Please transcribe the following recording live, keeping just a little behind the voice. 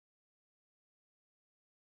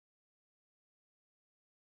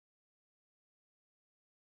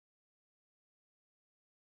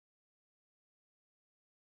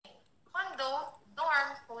condo,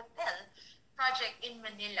 dorm, hotel project in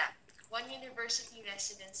Manila. One University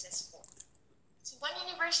Residences po. So One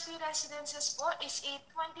University Residences po is a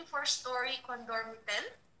 24-story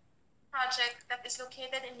condormital project that is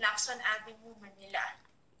located in Lacson Avenue, Manila.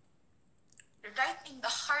 Right in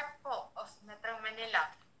the heart po of Metro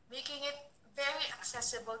Manila, making it very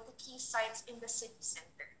accessible to key sites in the city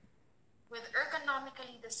center. With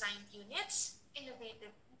ergonomically designed units,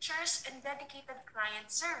 innovative features, and dedicated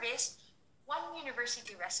client service, One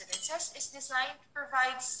University Residences is designed to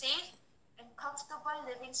provide safe and comfortable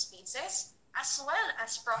living spaces as well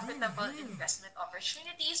as profitable investment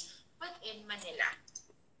opportunities within Manila.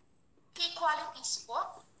 Key qualities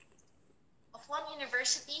po of One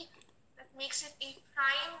University that makes it a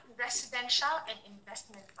prime residential and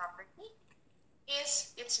investment property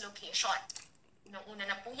is its location. Una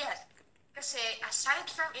na po yan. Kasi aside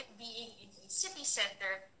from it being in a city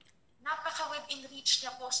center, napaka-within reach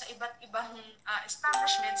niya po sa iba't ibang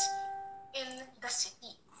establishments in the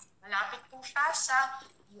city. Malapit po siya sa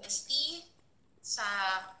UST, sa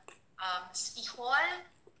City Hall,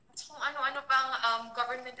 at kung ano-ano pang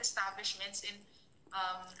government establishments in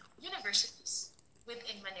universities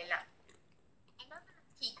within Manila. Another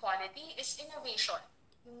key quality is innovation.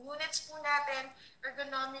 Yung units po natin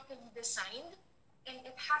ergonomically designed, and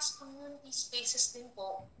it has community spaces din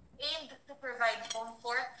po aimed to provide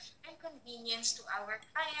comfort and convenience to our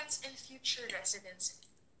clients and future residents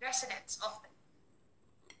of them.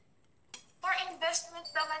 For investment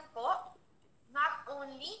naman po, not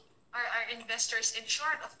only are our investors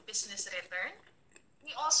insured of business return,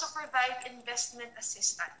 we also provide investment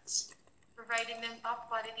assistance, providing them top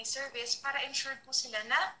quality service para insured po sila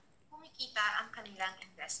na kumikita ang kanilang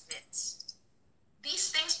investments.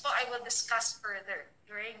 These things po I will discuss further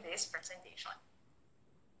during this presentation.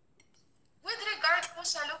 With regard po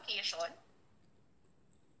sa location,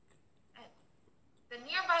 the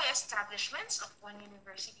nearby establishments of One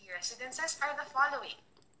University Residences are the following: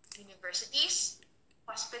 universities,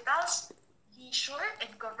 hospitals, leisure,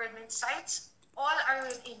 and government sites, all are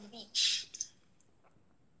within reach.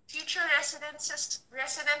 Future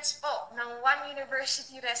residents po ng One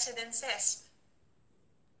University Residences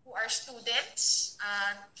who are students,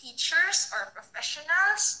 teachers, or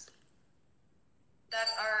professionals that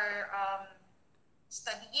are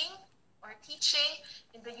studying or teaching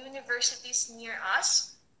in the universities near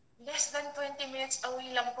us, less than 20 minutes away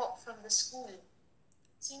lang po from the school.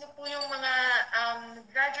 Sino po yung mga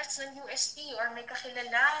graduates ng UST or may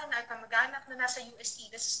kakilala na kamag-anak na nasa UST?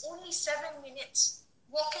 This is only 7 minutes.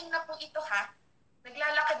 Walking na po ito ha.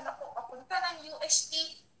 Naglalakad na po papunta ng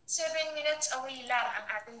UST, 7 minutes away lang ang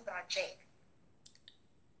ating project.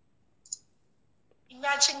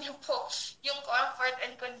 Imagine niyo po yung comfort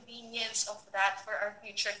and convenience of that for our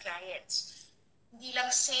future clients. Hindi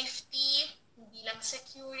lang safety, hindi lang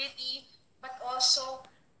security, but also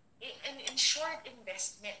an insured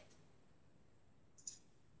investment.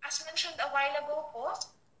 As mentioned a while ago po,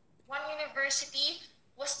 One University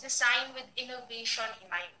was designed with innovation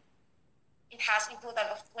in mind. It has a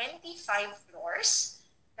total of 25 floors.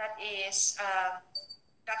 That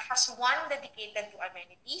has one dedicated to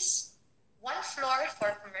amenities, one floor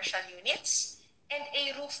for commercial units, and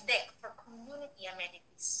a roof deck for community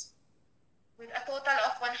amenities. With a total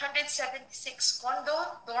of 176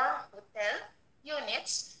 condo, dorm, hotel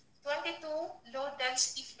units, 22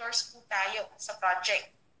 low-density floors po tayo sa project.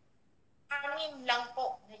 6 lang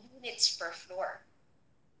po na units per floor.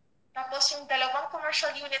 Tapos yung 2 commercial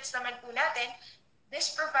units naman po natin,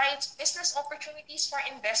 this provides business opportunities for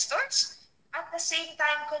investors, at the same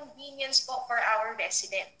time convenience po for our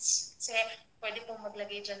residents. Kasi pwede pong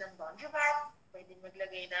maglagay dyan ng laundromat, pwede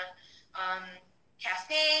maglagay ng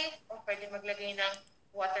cafe, o pwede maglagay ng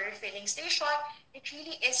water refilling station. It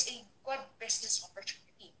really is a good business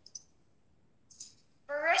opportunity.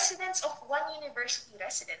 For residents of One University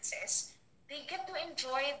Residences, they get to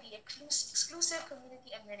enjoy the exclusive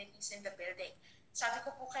community amenities in the building. Sabi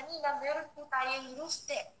ko po kanina, meron po tayong roof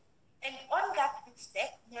deck. And on that roof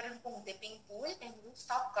deck, meron pong dipping pool and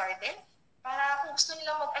rooftop garden para kung gusto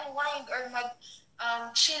nilang mag-unwind or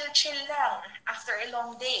mag-chill lang after a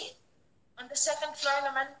long day. On the second floor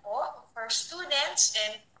naman po, for students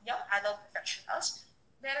and young adult professionals,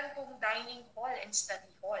 meron pong dining hall and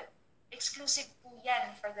study hall. Exclusive po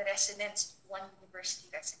yan for the residents of One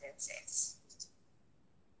University Residences.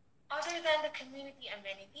 Other than the community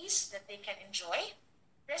amenities that they can enjoy,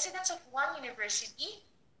 residents of One University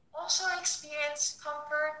also experience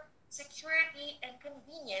comfort, security, and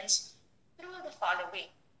convenience through the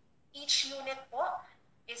following. Each unit po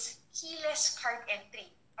is keyless card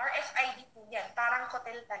entry. RFID po yan, parang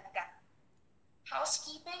hotel talaga.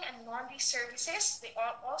 Housekeeping and laundry services, they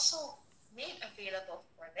are also made available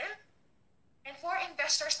for them. And for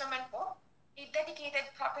investors naman po, a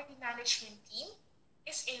dedicated property management team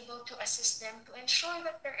is able to assist them to ensure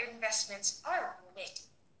that their investments are booming.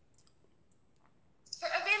 For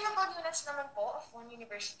available units naman po of one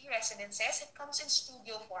university residences, it comes in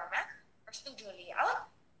studio format or studio layout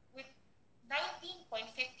with 19.50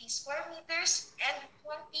 square meters and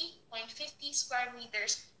 20.50 square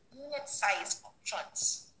meters unit size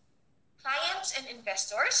options. Clients and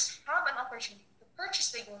investors have an opportunity to purchase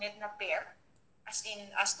the unit na pair, as in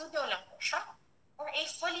a studio lang po siya, or a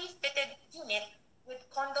fully fitted unit with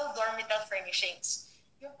condo dormitory furnishings.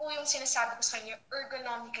 Yun po yung sinasabi ko sa inyo,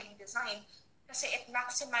 ergonomically designed, kasi it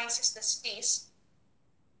maximizes the space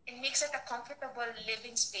and makes it a comfortable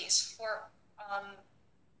living space for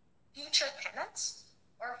future tenants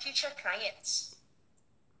or future clients.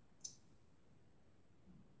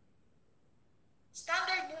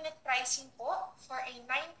 Standard unit pricing po for a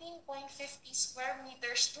 19.50 square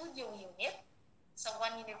meter studio unit sa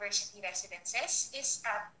one university residences is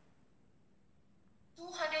at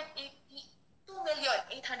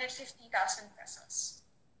 2,850,000 pesos.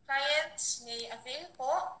 Clients may avail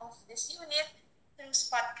po of this unit through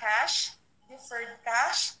spot cash, deferred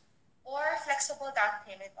cash, or flexible down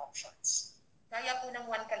payment options. Gaya po ng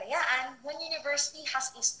One Kalayaan, One University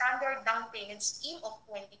has a standard down payment scheme of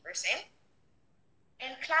 20%,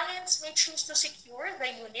 and clients may choose to secure the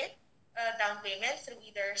unit down payment through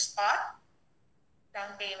either spot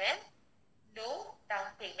down payment, low down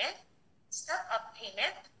payment, step-up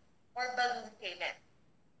payment, or balloon payment.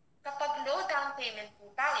 Kapag low down payment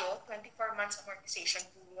po tayo, 24 months amortization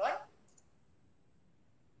po yun.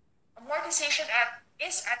 Amortization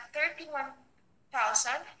is at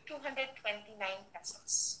 31,229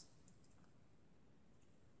 pesos.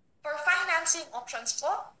 For financing options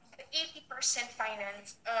po, the 80%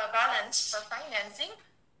 balance for financing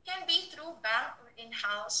can be through bank or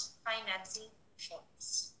in-house financing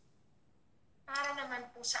options. Para naman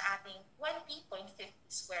po sa ating 20.50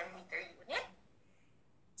 square meter unit,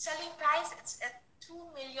 selling price is at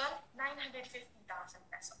 2,950,000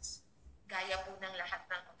 pesos. Gaya po ng lahat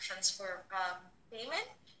ng options for payment,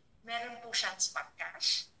 meron po siyang spot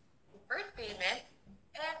cash, deferred payment,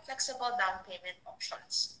 and flexible down payment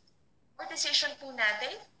options. Amortization po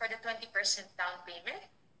natin for the 20% down payment,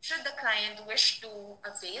 should the client wish to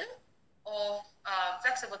avail of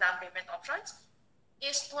flexible down payment options,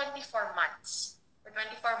 is 24 months. For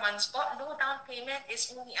 24 months po, low down payment is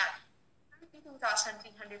only at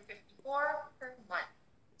 32,354 per month.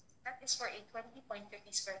 That is for a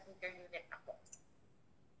 20.50 square meter unit na po.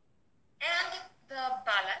 And the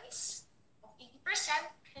balance of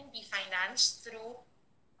 80% can be financed through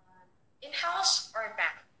in-house or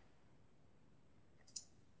bank.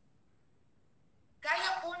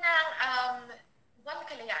 Gaya po ng One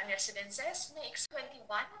Kalayaan Residences, may X21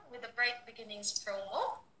 with the Bright Beginnings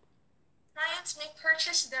promo. Clients may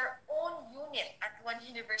purchase their own unit at One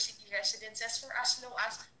University Residences for as low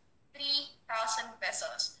as 3,000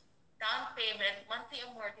 pesos. Down payment, monthly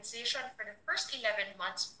amortization for the first 11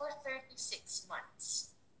 months for 36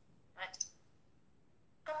 months. Right.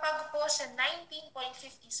 Kapag po sa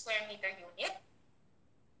 19.50 square meter unit,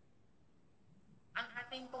 ang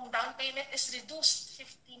ating pong down payment is reduced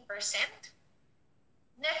 15%.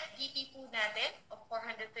 Net DP po natin of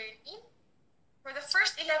 413. For the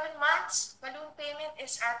first 11 months, balloon payment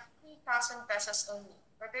is at 3,000 pesos only.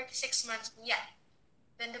 For 36 months po yan.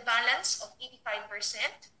 Then the balance of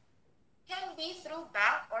 85% can be through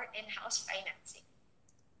bank or in-house financing.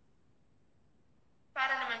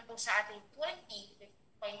 Para naman po sa ating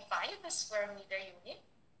 20.5 square meter unit,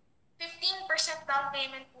 15% down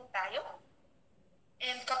payment po tayo.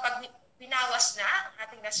 And kapag binawas na ang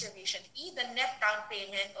ating reservation fee, the net down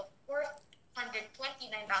payment of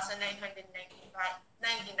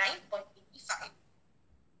 429,999.85.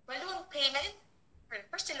 Balloon payment for the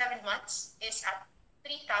first 11 months is at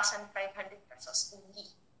 3,500 pesos only.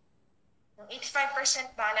 Yung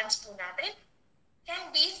 85% balance po natin can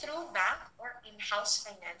be through bank or in-house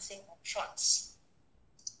financing options.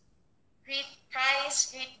 Great price,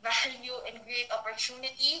 great value, and great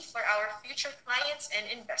opportunity for our future clients and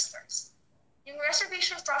investors. Yung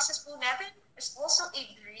reservation process po natin is also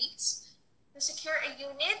a breeze. To secure a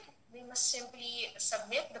unit, we must simply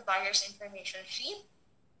submit the buyer's information sheet,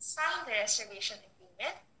 sign the reservation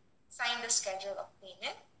agreement, sign the schedule of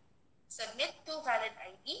payment, submit 2 valid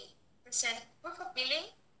ID, present proof of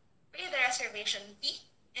billing, pay the reservation fee,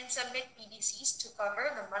 and submit PDCs to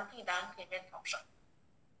cover the monthly down payment option.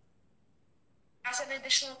 As an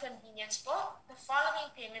additional convenience po, the following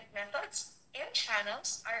payment methods and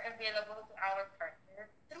channels are available to our partner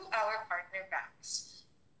through our partner banks.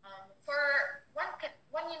 For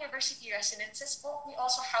one university residences po, we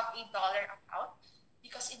also have a dollar account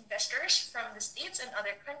because investors from the States and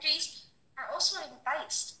other countries are also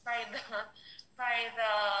enticed by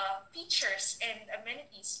the features and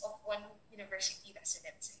amenities of one university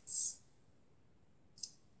residences.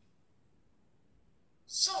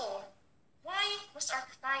 So, why must our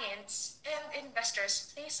clients and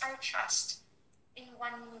investors place our trust in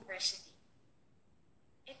one university?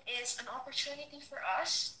 It is an opportunity for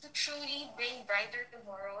us to truly bring brighter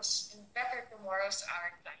tomorrows and better tomorrows to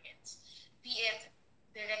our clients, be it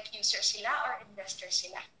direct user sila or investor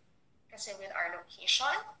sila. Kasi with our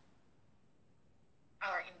location,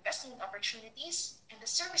 our investment opportunities, and the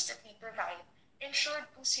service that we provide, ensured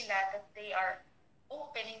po sila that they are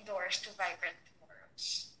opening doors to vibrant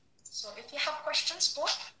tomorrows. So if you have questions po,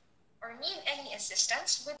 or need any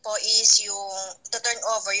assistance with po is yung to turn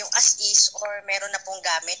over yung as is or meron na pong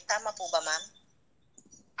gamit. Tama po ba, ma'am?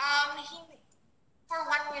 For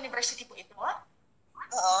one university po ito?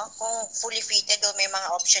 Oo, kung fully fitted o may mga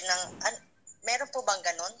option ng meron po bang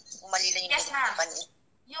ganun? Umali lang yung yes, ma'am. company.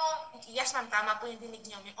 Yes, ma'am, tama po yung dinig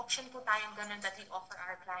niyo. May option po tayong ganun that we offer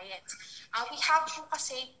our clients. We have po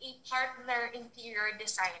kasi a partner interior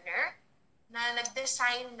designer na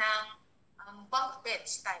nag-design ng bunk bed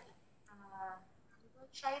style. We will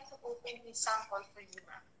try to open the sample for you,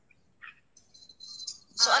 ma'am.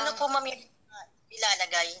 So ano po, ma'am, yung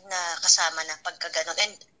ilalagay na kasama na pagka ganun?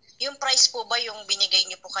 And yung price po ba yung binigay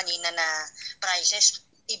niyo po kanina na prices,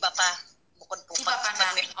 iba pa? Bukod po iba pa,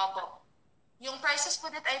 ma'am. Opo. Yung prices po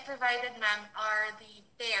that I provided, ma'am, are the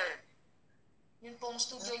pair. Yun pong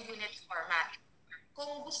studio unit format.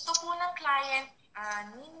 Kung gusto po ng client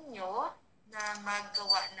ninyo na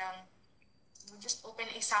maggawa ng, we'll just open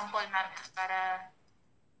a sample, ma'am, para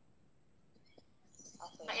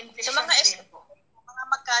ma-envision din po. Mga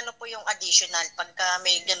magkano po yung additional pagka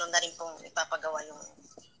may ganun na rin pong ipapagawa yung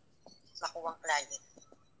makuwang client?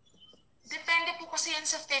 Depende po kasi yan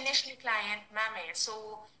sa finish ni client, ma'am.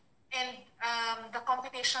 So, and the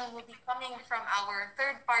competition will be coming from our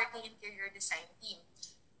third-party interior design team.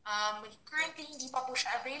 Currently, hindi pa po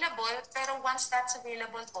siya available, pero once that's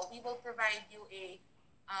available po, we will provide you a...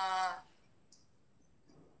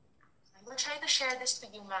 I will try to share this to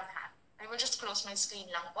you, ma'am. I will just close my screen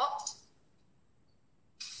lang po.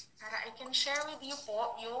 Para I can share with you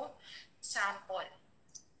po yung sample.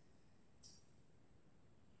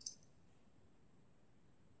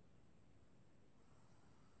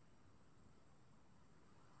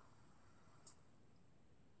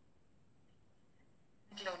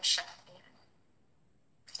 Load siya. Ayan.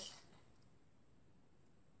 Okay.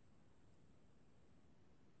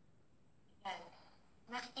 Ayan.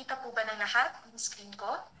 Nakikita po ba ng lahat yung screen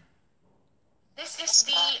ko? This is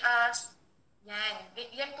the,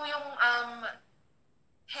 yan po yung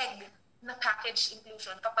HEG na package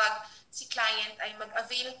inclusion kapag si client ay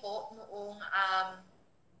mag-avail po noong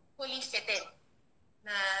fully fitted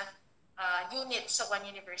na unit sa one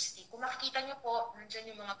university. Kung makikita nyo po,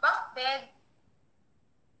 nandiyan yung mga bunk bed.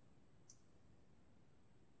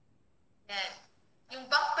 Yan. Yung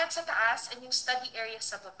bunk bed sa taas and yung study area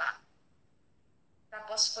sa baba.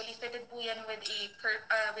 Tapos fully fitted po yan with a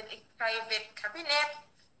private cabinet.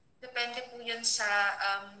 Depende po yan sa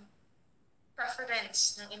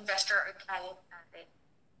preference ng investor or client natin.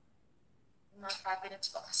 Yung mga cabinets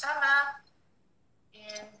po kasama.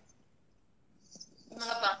 And yung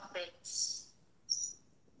mga bunk beds.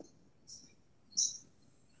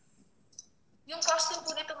 Yung costing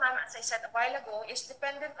po nito, ma'am, as I said a while ago, is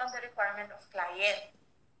dependent on the requirement of client.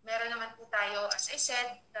 Meron naman po tayo, as I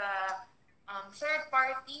said, the third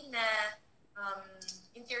party na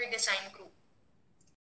interior design group.